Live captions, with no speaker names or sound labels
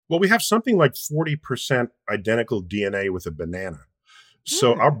Well, we have something like 40% identical DNA with a banana.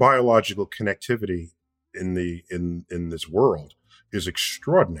 So our biological connectivity in this world is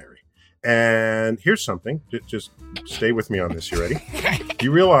extraordinary. And here's something, just stay with me on this. You ready?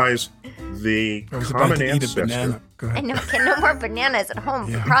 You realize the common ancestor. I know, no more bananas at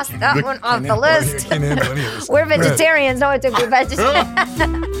home. Yeah. Cross that one off the list. We're vegetarians. No, it's a vegetarian.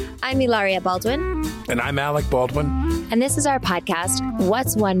 I'm Ilaria Baldwin. And I'm Alec Baldwin. And this is our podcast,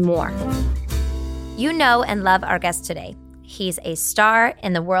 What's One More? You know and love our guest today. He's a star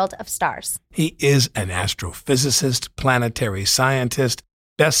in the world of stars. He is an astrophysicist, planetary scientist,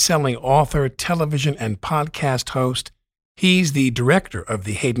 best-selling author, television and podcast host. He's the director of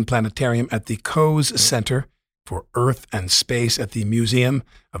the Hayden Planetarium at the Coase Center for Earth and Space at the Museum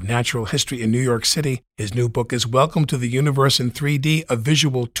of Natural History in New York City. His new book is Welcome to the Universe in 3D, A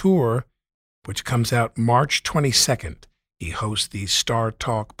Visual Tour, which comes out March 22nd. He hosts the Star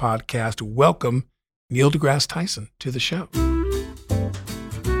Talk podcast. Welcome, Neil deGrasse Tyson, to the show.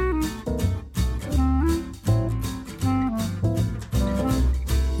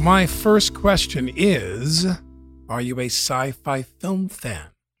 My first question is, are you a sci-fi film fan?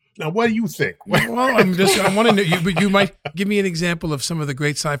 Now, what do you think? Well, I want to know, you might give me an example of some of the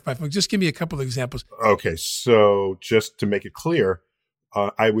great sci-fi films. Just give me a couple of examples. Okay, so just to make it clear,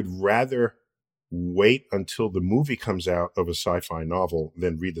 I would rather wait until the movie comes out of a sci-fi novel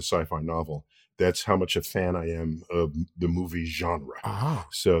than read the sci-fi novel. That's how much a fan I am of the movie genre. Uh-huh.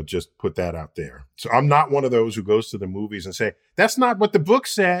 So just put that out there. So I'm not one of those who goes to the movies and say, that's not what the book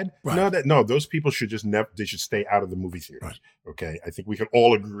said. Right. No, those people should just they should stay out of the movie theaters. Right. Okay. I think we can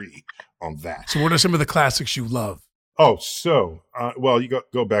all agree on that. So what are some of the classics you love? Oh, so, well, you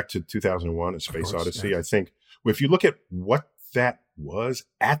go back to 2001, A Space Odyssey. Yeah. I think if you look at what that was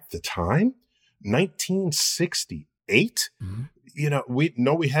at the time, 1968,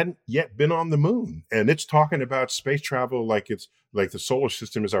 we hadn't yet been on the moon, and it's talking about space travel like it's like the solar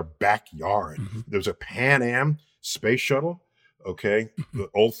system is our backyard. Mm-hmm. There's a Pan Am space shuttle. Okay. The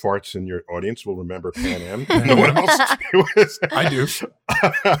old farts in your audience will remember Pan Am. No one else. I do.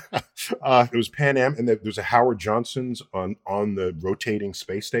 It was Pan Am, and there was a Howard Johnson's on the rotating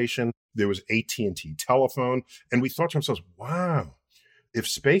space station. There was AT&T telephone, and we thought to ourselves, wow, if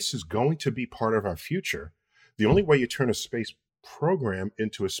space is going to be part of our future, the only way you turn a space program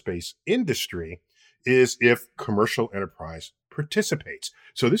into a space industry is if commercial enterprise participates.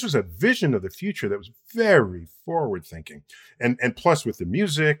 So this was a vision of the future that was very forward thinking, and plus with the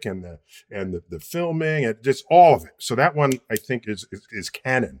music and the filming and just all of it. So that one I think is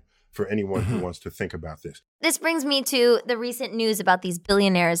canon for anyone who wants to think about this. This brings me to the recent news about these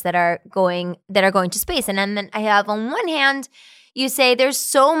billionaires that are going to space, and then I have on one hand, you say there's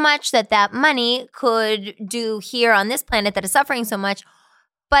so much that money could do here on this planet that is suffering so much.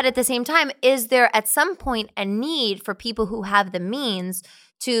 But at the same time, is there at some point a need for people who have the means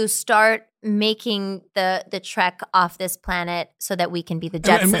to start making the trek off this planet so that we can be the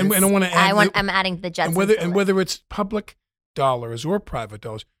Jetsons? And I want to add, I'm adding the Jetsons. And whether it's public dollars or private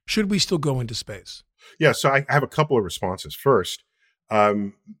dollars, should we still go into space? Yeah, so I have a couple of responses. First,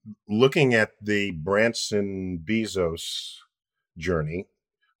 looking at the Branson-Bezos journey,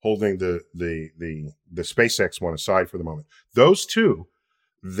 holding the SpaceX one aside for the moment. Those two,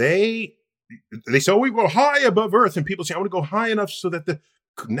 they say, oh, we go high above Earth, and people say, I want to go high enough so that the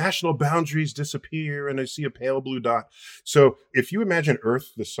national boundaries disappear and I see a pale blue dot. So if you imagine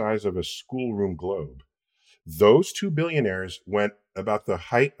Earth the size of a schoolroom globe, those two billionaires went about the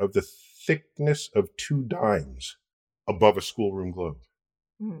height of the thickness of 2 dimes above a schoolroom globe.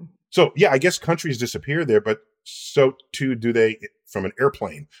 Mm. So yeah, I guess countries disappear there, but so too do they from an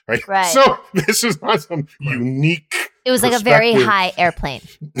airplane, right? Right. So this is not some unique. It was like a very high airplane.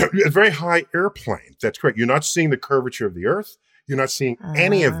 A very high airplane. That's correct. You're not seeing the curvature of the Earth. You're not seeing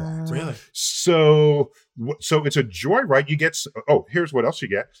any of that. Really? So it's a joyride. You get. Oh, here's what else you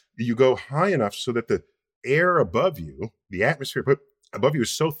get. You go high enough so that the air above you, the atmosphere above you,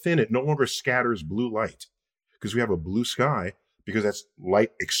 is so thin it no longer scatters blue light, because we have a blue sky because that's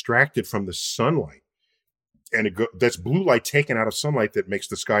light extracted from the sunlight. And that's blue light taken out of sunlight that makes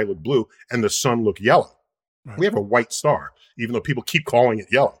the sky look blue and the sun look yellow. Right. We have a white star, even though people keep calling it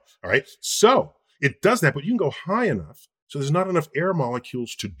yellow. All right. So it does that, but you can go high enough so there's not enough air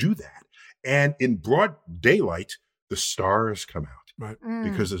molecules to do that. And in broad daylight, the stars come out. Right.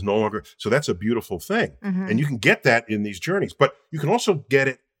 Because there's no longer. So that's a beautiful thing. Mm-hmm. And you can get that in these journeys, but you can also get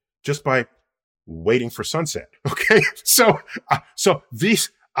it just by waiting for sunset. Okay. So these,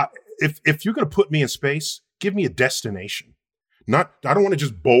 if you're going to put me in space, give me a destination. I don't want to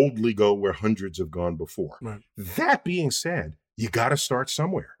just boldly go where hundreds have gone before. Right. That being said, You got to start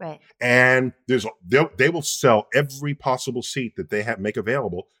somewhere. Right. And they will sell every possible seat that they make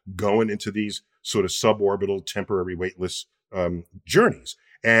available going into these sort of suborbital, temporary, weightless journeys.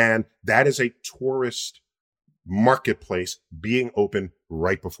 And that is a tourist marketplace being open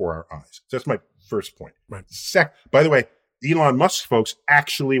right before our eyes. So that's my first point. Right. By the way, Elon Musk folks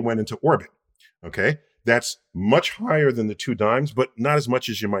actually went into orbit. Okay. That's much higher than the 2 dimes, but not as much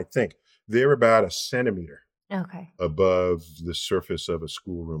as you might think. They're about a centimeter above the surface of a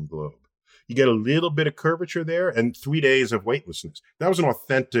schoolroom globe. You get a little bit of curvature there and 3 days of weightlessness. That was an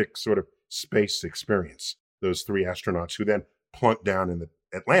authentic sort of space experience. Those 3 astronauts who then plunked down in the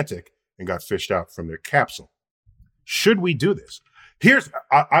Atlantic and got fished out from their capsule. Should we do this?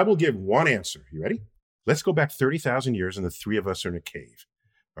 I will give one answer. You ready? Let's go back 30,000 years and the 3 of us are in a cave.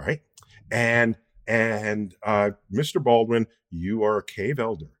 All right. And Mr. Baldwin, you are a cave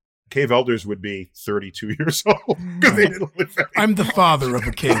elder. Cave elders would be 32 years old because they didn't live very I'm the father of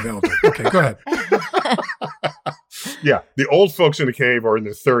a cave elder. Okay, go ahead. Yeah, the old folks in the cave are in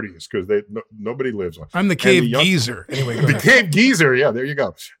their 30s because nobody lives on. I'm the cave geezer. Anyway, go ahead. Cave geezer. Yeah, there you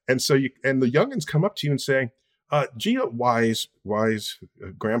go. And so the youngins come up to you and say, "Gee, wise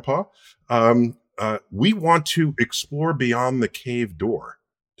grandpa, we want to explore beyond the cave door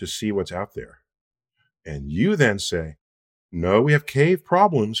to see what's out there." And you then say, "No, we have cave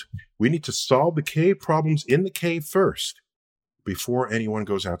problems. We need to solve the cave problems in the cave first before anyone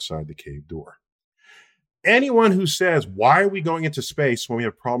goes outside the cave door." Anyone who says, "Why are we going into space when we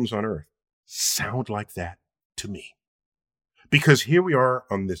have problems on Earth?" sound like that to me. Because here we are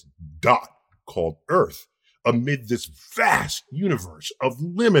on this dot called Earth amid this vast universe of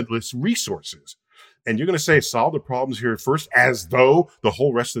limitless resources. And you're going to say, solve the problems here first, as though the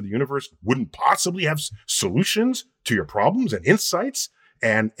whole rest of the universe wouldn't possibly have solutions to your problems and insights.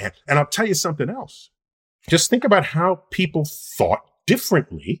 And I'll tell you something else. Just think about how people thought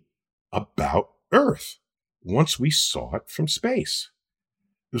differently about Earth once we saw it from space.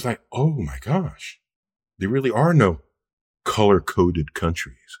 It was like, oh my gosh, there really are no color-coded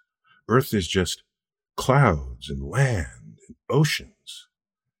countries. Earth is just clouds and land and oceans.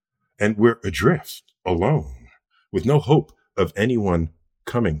 And we're adrift, alone, with no hope of anyone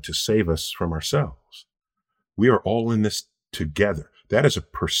coming to save us from ourselves. We are all in this together. That is a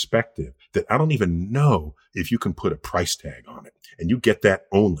perspective that I don't even know if you can put a price tag on it. And you get that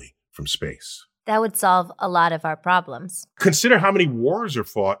only from space. That would solve a lot of our problems. Consider how many wars are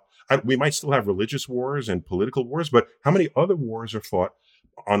fought. We might still have religious wars and political wars, but how many other wars are fought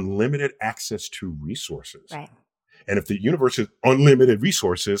on limited access to resources? Right. And if the universe has unlimited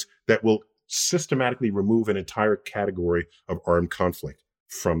resources, that will systematically remove an entire category of armed conflict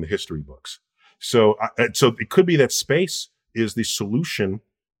from the history books. So it could be that space is the solution,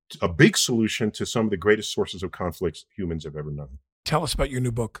 a big solution to some of the greatest sources of conflicts humans have ever known. Tell us about your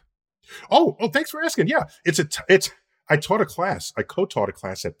new book. Oh, thanks for asking. Yeah, I co-taught a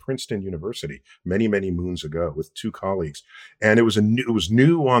class at Princeton University many, many moons ago with 2 colleagues, and it was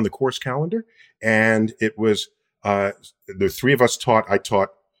new on the course calendar, and it was the 3 of us taught. I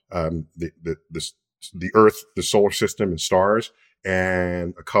taught the Earth, the solar system, and stars,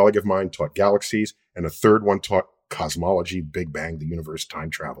 and a colleague of mine taught galaxies, and a third one taught cosmology, Big Bang, the universe,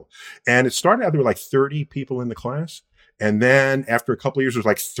 time travel. And it started out, there were like 30 people in the class. And then after a couple of years, it was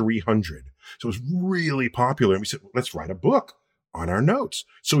like 300. So it was really popular. And we said, let's write a book on our notes.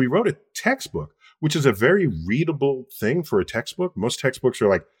 So we wrote a textbook, which is a very readable thing for a textbook. Most textbooks are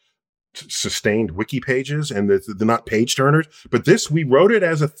like sustained wiki pages and they're not page turners. But this, we wrote it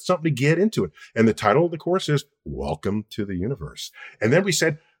as something to get into it. And the title of the course is Welcome to the Universe. And then we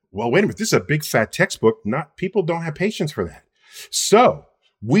said, well, wait a minute, this is a big fat textbook. People don't have patience for that. So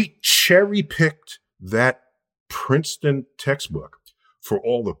we cherry picked that Princeton textbook for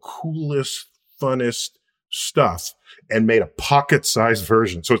all the coolest, funnest stuff and made a pocket-sized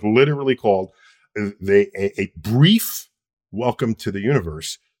version. So it's literally called a brief Welcome to the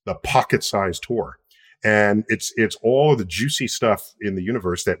Universe, the pocket-sized tour. And it's all of the juicy stuff in the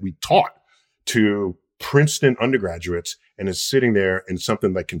universe that we taught to Princeton undergraduates, and is sitting there in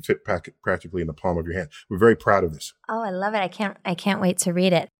something that can fit practically in the palm of your hand. We're very proud of this. Oh, I love it. I can't wait to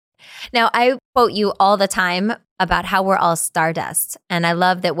read it. Now, I quote you all the time about how we're all stardust. And I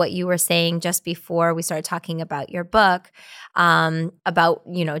love that what you were saying just before we started talking about your book, about,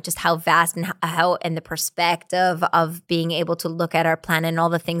 just how vast and the perspective of being able to look at our planet and all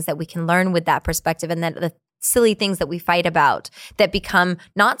the things that we can learn with that perspective, and that the silly things that we fight about that become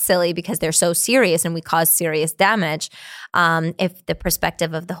not silly because they're so serious and we cause serious damage. If the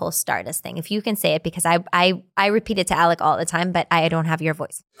perspective of the whole stardust thing, if you can say it, because I repeat it to Alec all the time, but I don't have your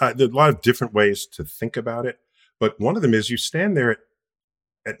voice. There are a lot of different ways to think about it, But one of them is you stand there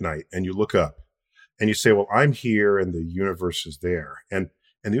at night and you look up and you say, well, I'm here and the universe is there. And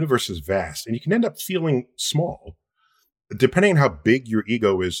the universe is vast. And you can end up feeling small. Depending on how big your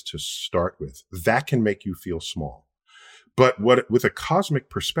ego is to start with, that can make you feel small. But with a cosmic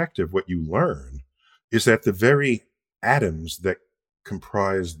perspective, what you learn is that the very atoms that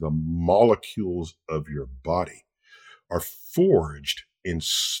comprise the molecules of your body are forged in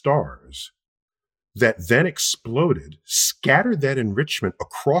stars that then exploded, scattered that enrichment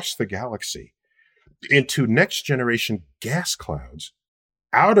across the galaxy into next generation gas clouds,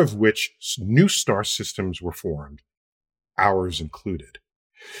 out of which new star systems were formed, ours included.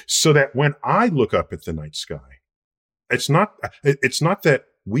 So that when I look up at the night sky, it's not that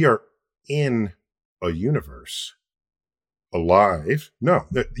we are in a universe alive. No,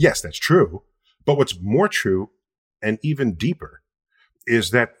 yes, that's true. But what's more true and even deeper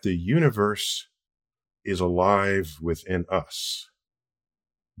is that the universe is alive within us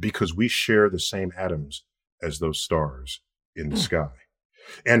because we share the same atoms as those stars in the sky.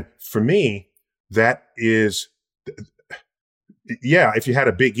 And for me, that is, yeah, if you had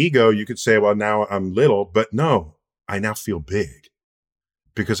a big ego, you could say, well, now I'm little, but no, I now feel big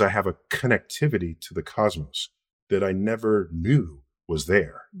because I have a connectivity to the cosmos that I never knew was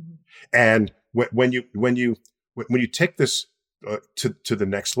there. Mm-hmm. And when you take this to the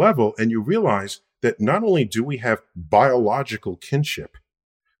next level and you realize that not only do we have biological kinship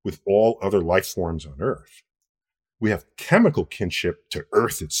with all other life forms on Earth, we have chemical kinship to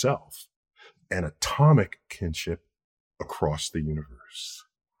Earth itself and atomic kinship across the universe.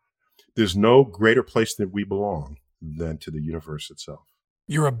 There's no greater place that we belong than to the universe itself.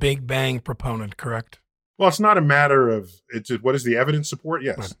 You're a Big Bang proponent, correct? Well, it's not a matter of, what does the evidence support?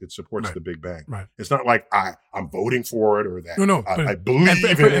 Yes, right. It supports right. the Big Bang. Right. It's not like I'm voting for it or that no, I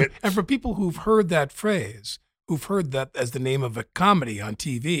believe in it. And for people who've heard that phrase, who've heard that as the name of a comedy on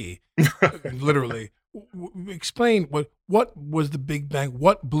TV, literally, explain what was the Big Bang?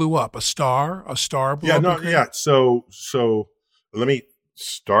 What blew up? A star? A star blew up? Yeah. So let me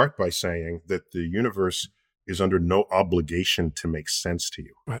start by saying that the universe is under no obligation to make sense to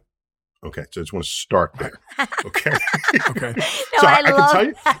you. Right. Okay, so I just want to start there. Okay. Okay. No, so I can love tell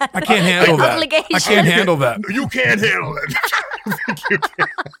you, that. I can't handle that. Obligation. I can't handle that. You can't handle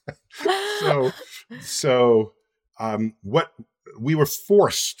it. So what we were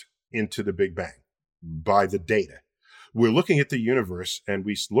forced into the Big Bang by the data. We're looking at the universe and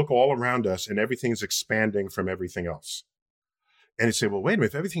we look all around us and everything's expanding from everything else. And you say, well, wait a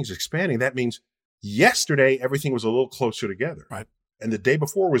minute, if everything's expanding, that means yesterday everything was a little closer together. Right. And the day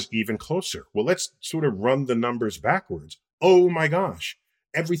before was even closer. Well, let's sort of run the numbers backwards. Oh my gosh.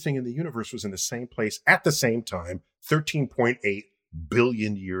 Everything in the universe was in the same place at the same time, 13.8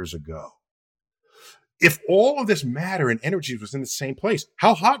 billion years ago. If all of this matter and energy was in the same place,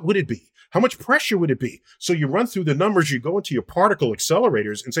 how hot would it be? How much pressure would it be? So you run through the numbers, you go into your particle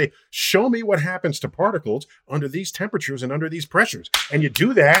accelerators and say, show me what happens to particles under these temperatures and under these pressures. And you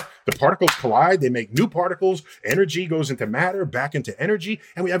do that, the particles collide, they make new particles, energy goes into matter, back into energy,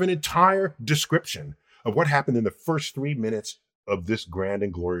 and we have an entire description of what happened in the first 3 minutes of this grand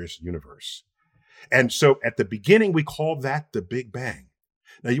and glorious universe. And so at the beginning, we called that the Big Bang.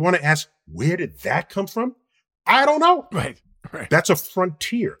 Now you want to ask, where did that come from? I don't know. Right. That's a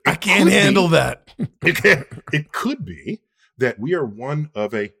frontier. I can't handle that. It could be that we are one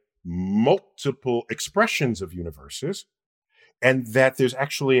of a multiple expressions of universes, and that there's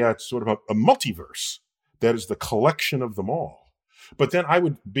actually a sort of a multiverse that is the collection of them all. But then I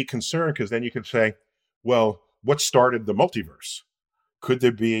would be concerned because then you could say, well, what started the multiverse? Could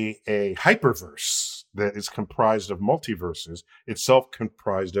there be a hyperverse that is comprised of multiverses, itself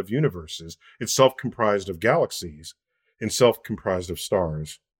comprised of universes, itself comprised of galaxies, itself comprised of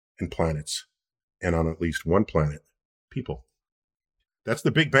stars and planets, and on at least one planet, people? That's the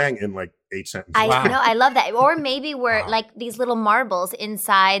Big Bang in like 8 sentences. I love that. Or maybe we're like these little marbles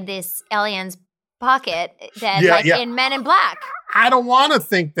inside this alien's pocket that in Men in Black. I don't want to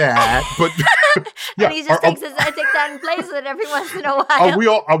think that, but and he just takes that and plays with it every once in a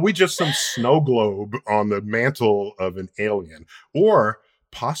while. Are we just some snow globe on the mantle of an alien? Or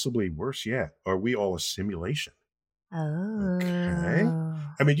possibly worse yet, are we all a simulation? Oh. Okay.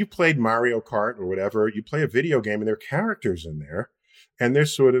 I mean, you played Mario Kart or whatever, you play a video game and there are characters in there and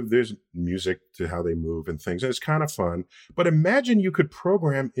there's music to how they move and things. And it's kind of fun. But imagine you could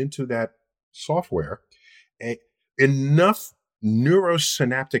program into that software enough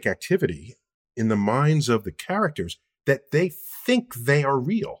neurosynaptic activity in the minds of the characters that they think they are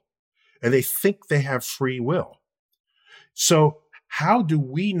real and they think they have free will. So how do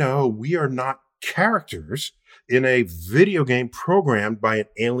we know we are not characters in a video game programmed by an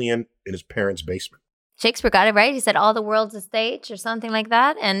alien in his parents' basement. Shakespeare got it right. He said all the world's a stage or something like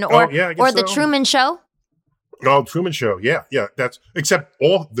that. And I guess or the so. Truman Show. Oh, Truman Show. Yeah. That's except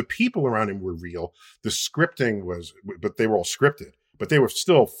all the people around him were real. The scripting was, but they were all scripted. But they were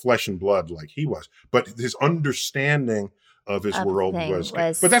still flesh and blood like he was. But his understanding of his world was.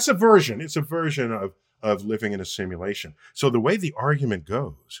 But that's a version. It's a version of living in a simulation. So the way the argument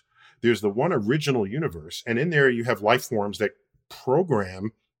goes, there's the one original universe, and in there you have life forms that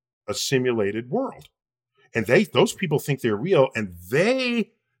program a simulated world. And those people think they're real, and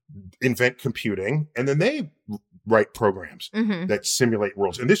they invent computing, and then they write programs that simulate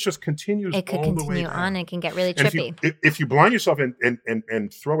worlds. And this just continues It could all the way continue down. on. It can get really And trippy. if you blind yourself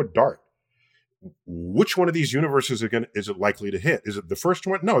and throw a dart, which one of these universes is it likely to hit? Is it the first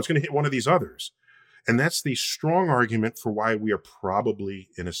one? No, it's going to hit one of these others. And that's the strong argument for why we are probably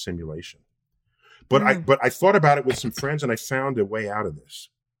in a simulation. But I thought about it with some friends, and I found a way out of this.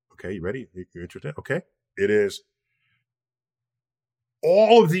 Okay, you ready? You're interested? Okay. It is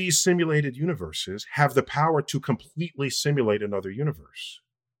all of these simulated universes have the power to completely simulate another universe,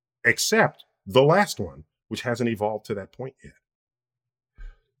 except the last one, which hasn't evolved to that point yet.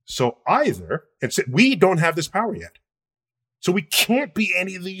 So we don't have this power yet. So we can't be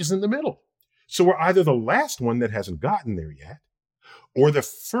any of these in the middle. So we're either the last one that hasn't gotten there yet, or the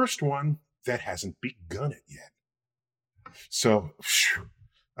first one that hasn't begun it yet. So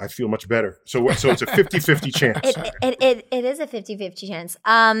I feel much better. So it's a 50-50 chance. It is a 50-50 chance.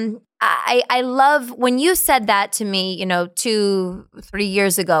 I love when you said that to me, 2-3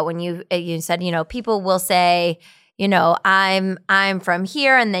 years ago, when you said, people will say, I'm from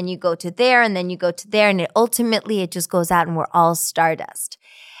here, and then you go to there, and then you go to there, and ultimately it just goes out and we're all stardust.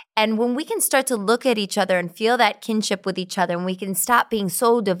 And when we can start to look at each other and feel that kinship with each other, and we can stop being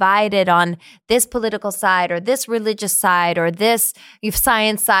so divided on this political side or this religious side or this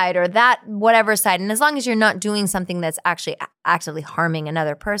science side or that whatever side, and as long as you're not doing something that's actually actively harming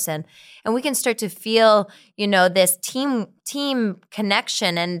another person, and we can start to feel, this team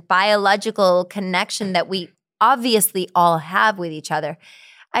connection and biological connection that we obviously all have with each other.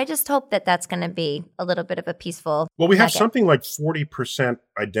 I just hope that that's going to be a little bit of a peaceful. Well, we have nugget. something like 40%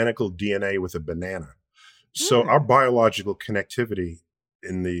 identical DNA with a banana. So our biological connectivity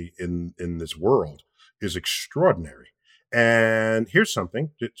in this world is extraordinary. And here's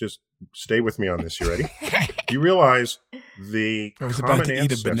something, just stay with me on this. You ready? You realize the I was common about to eat a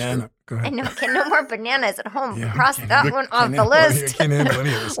ancestor- banana. Go ahead. I know, get no more bananas at home. Yeah, Cross can't that handle- one off can't the handle any- list. can't handle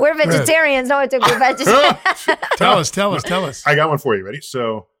any of this. We're Go ahead. vegetarians. No, it's a good vegetarian. Tell us. I got one for you. Ready?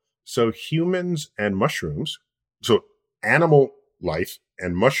 So humans and mushrooms, so animal life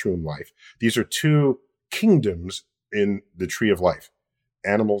and mushroom life, these are two kingdoms in the tree of life,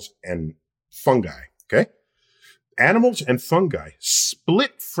 animals and fungi. Okay. Animals and fungi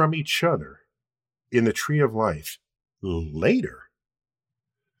split from each other in the tree of life later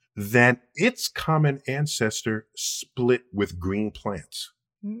than its common ancestor split with green plants,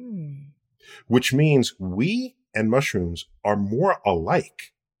 which means we and mushrooms are more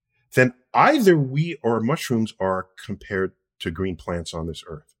alike than either we or mushrooms are compared to green plants on this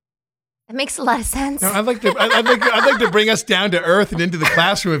earth. It makes a lot of sense. Now, I'd like to bring us down to earth and into the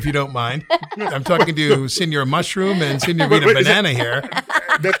classroom, if you don't mind. I'm talking to Senior Mushroom and Senior Rita Banana here.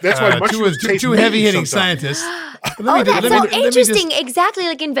 That's why mushrooms taste two meaty heavy-hitting sometimes. scientists. That's so interesting. Exactly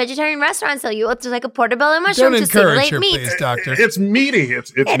like in vegetarian restaurants, it's like a portobello mushroom Don't to encourage simulate her, meat. please, Doctor. It's meaty.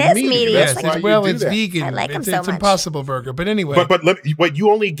 It's It is meaty. That's Yes, why it's, well, you do it's that. vegan. I like 'em it's so it's much. Impossible Burger. But anyway. But you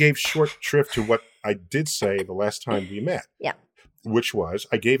only gave short shrift to what I did say the last time we met. Yeah. Which was,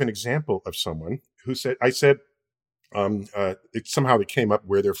 I gave an example of someone who said, somehow they came up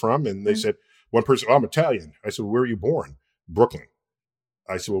where they're from, and they said, one person, I'm Italian. I said, well, where are you born? Brooklyn.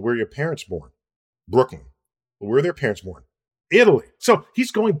 I said, well, where are your parents born? Brooklyn. Well, where are their parents born? Italy. So he's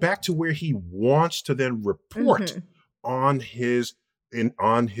going back to where he wants to then report on his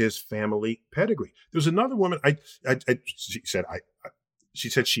family pedigree. There's another woman. She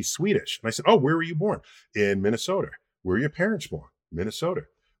said she's Swedish, and I said, oh, where were you born? In Minnesota. Where were your parents born? Minnesota.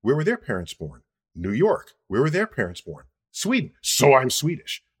 Where were their parents born? New York. Where were their parents born? Sweden. So I'm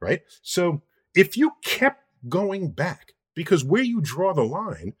Swedish, right? So if you kept going back, because where you draw the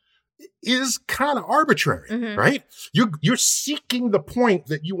line is kind of arbitrary, right? You're seeking the point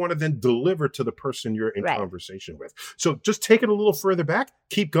that you want to then deliver to the person you're in conversation with. So just take it a little further back,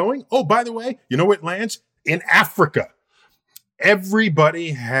 keep going. Oh, by the way, you know where it lands? In Africa.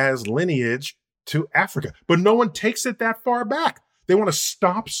 Everybody has lineage to Africa, but no one takes it that far back. They want to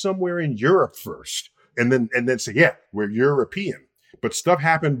stop somewhere in Europe first and then say, yeah, we're European. But stuff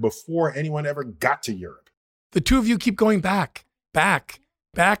happened before anyone ever got to Europe. The two of you keep going back,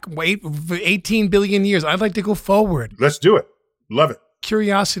 wait, for 18 billion years. I'd like to go forward. Let's do it. Love it.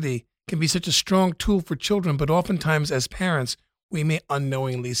 Curiosity can be such a strong tool for children, but oftentimes as parents, we may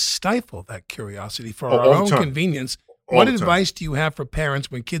unknowingly stifle that curiosity for our own convenience. What advice do you have for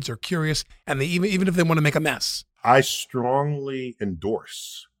parents when kids are curious and they even if they want to make a mess? I strongly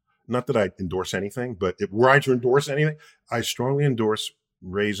endorse, not that I endorse anything, but were I to endorse anything, I strongly endorse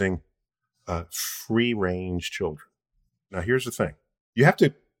raising free-range children. Now, here's the thing. You have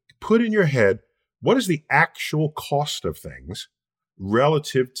to put in your head, what is the actual cost of things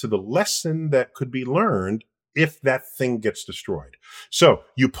relative to the lesson that could be learned if that thing gets destroyed? So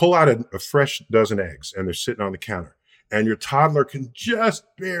you pull out a fresh dozen eggs and they're sitting on the counter and your toddler can just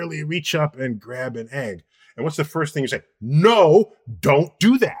barely reach up and grab an egg. And what's the first thing you say? No, don't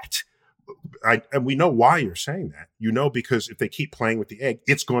do that. And we know why you're saying that. You know, because if they keep playing with the egg,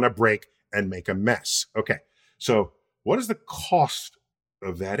 it's going to break and make a mess. Okay. So what is the cost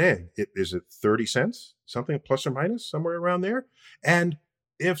of that egg? Is it 30 cents? Something plus or minus, somewhere around there? And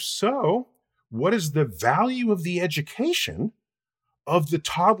if so, what is the value of the education of the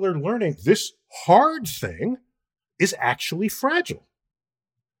toddler learning this hard thing is actually fragile?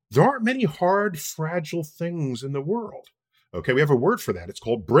 There aren't many hard, fragile things in the world. Okay, we have a word for that. It's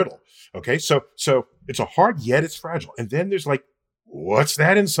called brittle. Okay, so it's a hard, yet it's fragile. And then there's like, what's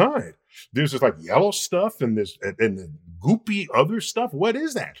that inside? There's this like yellow stuff and the goopy other stuff. What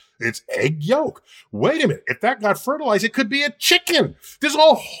is that? It's egg yolk. Wait a minute. If that got fertilized, it could be a chicken. There's a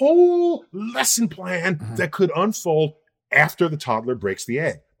whole lesson plan that could unfold after the toddler breaks the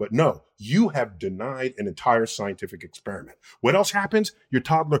egg. But no, you have denied an entire scientific experiment. What else happens? Your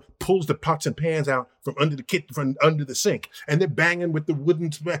toddler pulls the pots and pans out from under the sink, and they're banging with the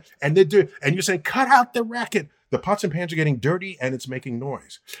wooden, and you're saying, cut out the racket. The pots and pans are getting dirty, and it's making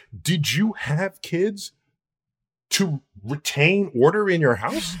noise. Did you have kids to retain order in your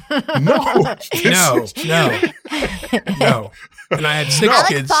house? No. No. And I had six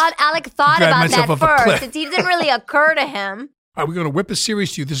kids. Alec thought about that first. It didn't really occur to him. All right, we're going to whip a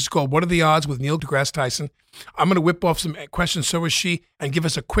series to you. This is called What Are the Odds with Neil deGrasse Tyson. I'm going to whip off some questions, so is she, and give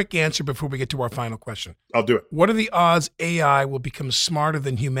us a quick answer before we get to our final question. I'll do it. What are the odds AI will become smarter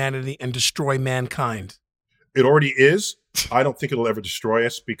than humanity and destroy mankind? It already is. I don't think it'll ever destroy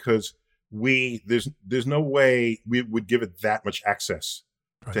us because there's no way we would give it that much access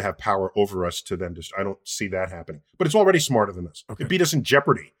to have power over us to then I don't see that happening. But it's already smarter than us. Okay. It beat us in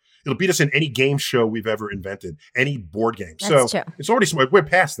Jeopardy. It'll beat us in any game show we've ever invented, any board game. That's true. It's already smart. We're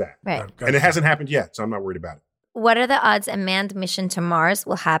past that. Right. And it hasn't happened yet, so I'm not worried about it. What are the odds a manned mission to Mars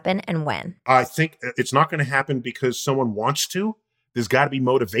will happen and when? I think it's not going to happen because someone wants to. There's got to be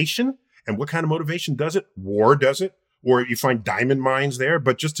motivation. And what kind of motivation does it? War does it. Or you find diamond mines there.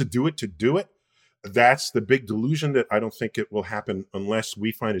 But just to do it, that's the big delusion that I don't think it will happen unless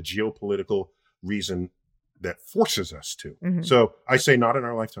we find a geopolitical reason that forces us to. Mm-hmm. So I say not in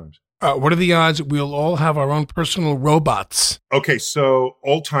our lifetimes. What are the odds we'll all have our own personal robots? Okay, so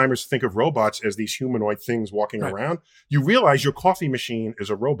old timers think of robots as these humanoid things walking around. You realize your coffee machine is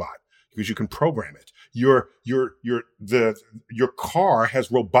a robot because you can program it. Your car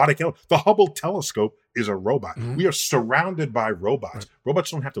has robotic elements. The Hubble telescope is a robot. Mm-hmm. We are surrounded by robots. Right. Robots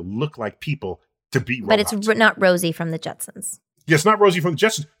don't have to look like people to be robots. But it's not Rosie from the Jetsons. Yes, not Rosie from the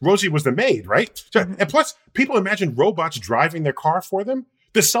Jetsons. Rosie was the maid, right? Mm-hmm. And plus, people imagine robots driving their car for them.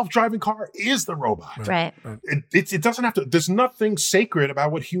 The self-driving car is the robot. Right. It doesn't have to, there's nothing sacred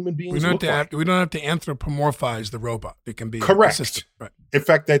about what human beings look like. We don't have to anthropomorphize the robot. It can be correct. Right. In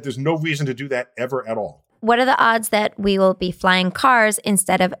fact, there's no reason to do that ever at all. What are the odds that we will be flying cars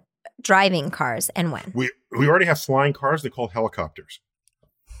instead of driving cars, and when? We already have flying cars. They're called helicopters.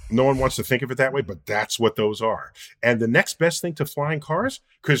 No one wants to think of it that way, but that's what those are. And the next best thing to flying cars,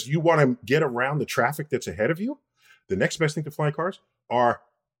 because you want to get around the traffic that's ahead of you, the next best thing to flying cars are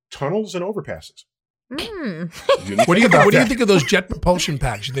tunnels and overpasses. Mm. What do you think of those jet propulsion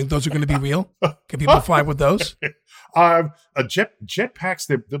packs? You think those are going to be real? Can people fly with those? Jet packs,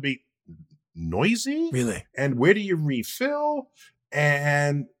 they'll be noisy. Really? And where do you refill?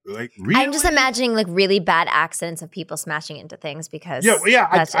 And like, really? I'm just imagining like really bad accidents of people smashing into things because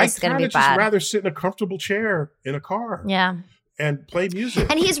that's going to be bad. Just rather sit in a comfortable chair in a car. Yeah. And play music.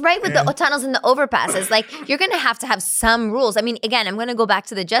 And he's right with the tunnels and the overpasses. Like, you're going to have some rules. I mean, again, I'm going to go back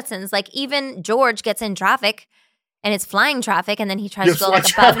to the Jetsons. Like, even George gets in traffic, and it's flying traffic, and then he tries to go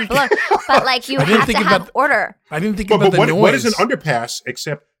like above and below. But, like, you have to have order. I didn't think about the noise. What is an underpass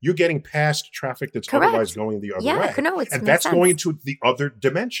except you're getting past traffic that's otherwise going the other way? No, and that's going into the other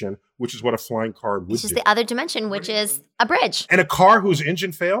dimension, which is what a flying car would do. Which is the other dimension, which is a bridge. And a car whose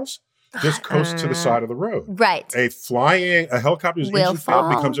engine fails, just coast to the side of the road. Right. A helicopter's Will engine fail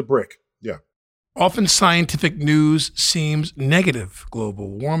fall. becomes a brick. Yeah. Often scientific news seems negative. Global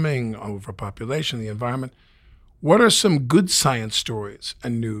warming, overpopulation, the environment. What are some good science stories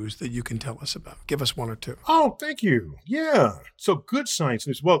and news that you can tell us about? Give us one or two. Oh, thank you. Yeah. So good science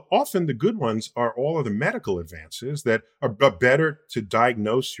news. Well, often the good ones are all of the medical advances that are better to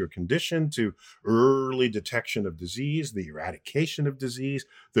diagnose your condition, to early detection of disease, the eradication of disease,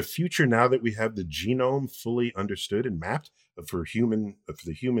 the future now that we have the genome fully understood and mapped for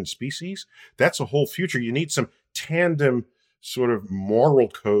the human species. That's a whole future. You need some tandem sort of moral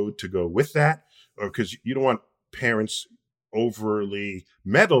code to go with that, because you don't want parents overly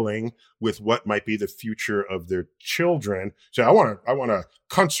meddling with what might be the future of their children. So I want a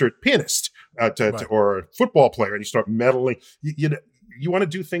concert pianist or a football player, and you start meddling. You want to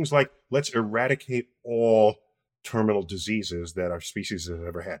do things like, let's eradicate all terminal diseases that our species has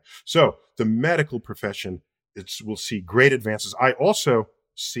ever had. So the medical profession will see great advances. I also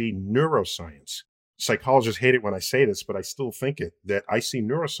see neuroscience. Psychologists hate it when I say this, but I still think it, that I see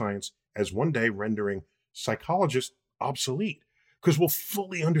neuroscience as one day rendering psychologists obsolete, because we'll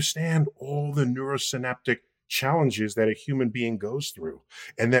fully understand all the neurosynaptic challenges that a human being goes through,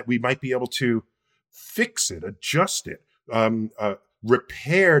 and that we might be able to fix it, adjust it,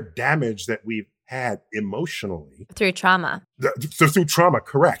 repair damage that we've had emotionally. Through trauma. Through trauma,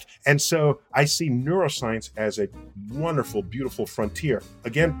 correct. And so I see neuroscience as a wonderful, beautiful frontier,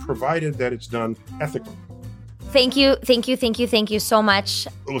 again, provided that it's done ethically. Thank you so much.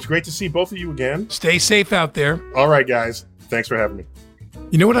 It was great to see both of you again. Stay safe out there. All right, guys. Thanks for having me.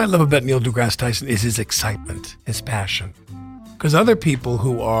 You know what I love about Neil deGrasse Tyson is his excitement, his passion. Because other people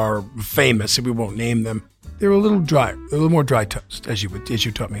who are famous, and we won't name them, they're a little drier, a little more dry toast, as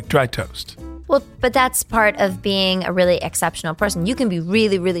you taught me, dry toast. Well, but that's part of being a really exceptional person. You can be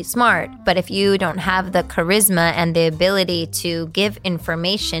really, really smart, but if you don't have the charisma and the ability to give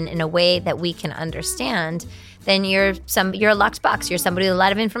information in a way that we can understand, then you're a locked box. You're somebody with a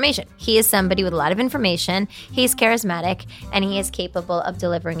lot of information. He is somebody with a lot of information. He's charismatic, and he is capable of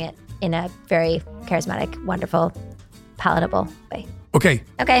delivering it in a very charismatic, wonderful, palatable way. Okay,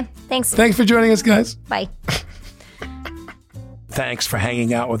 thanks. Thanks for joining us, guys. Bye. Thanks for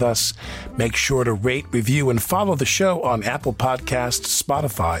hanging out with us. Make sure to rate, review, and follow the show on Apple Podcasts,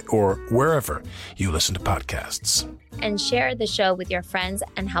 Spotify, or wherever you listen to podcasts. And share the show with your friends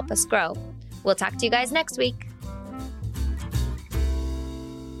and help us grow. We'll talk to you guys next week.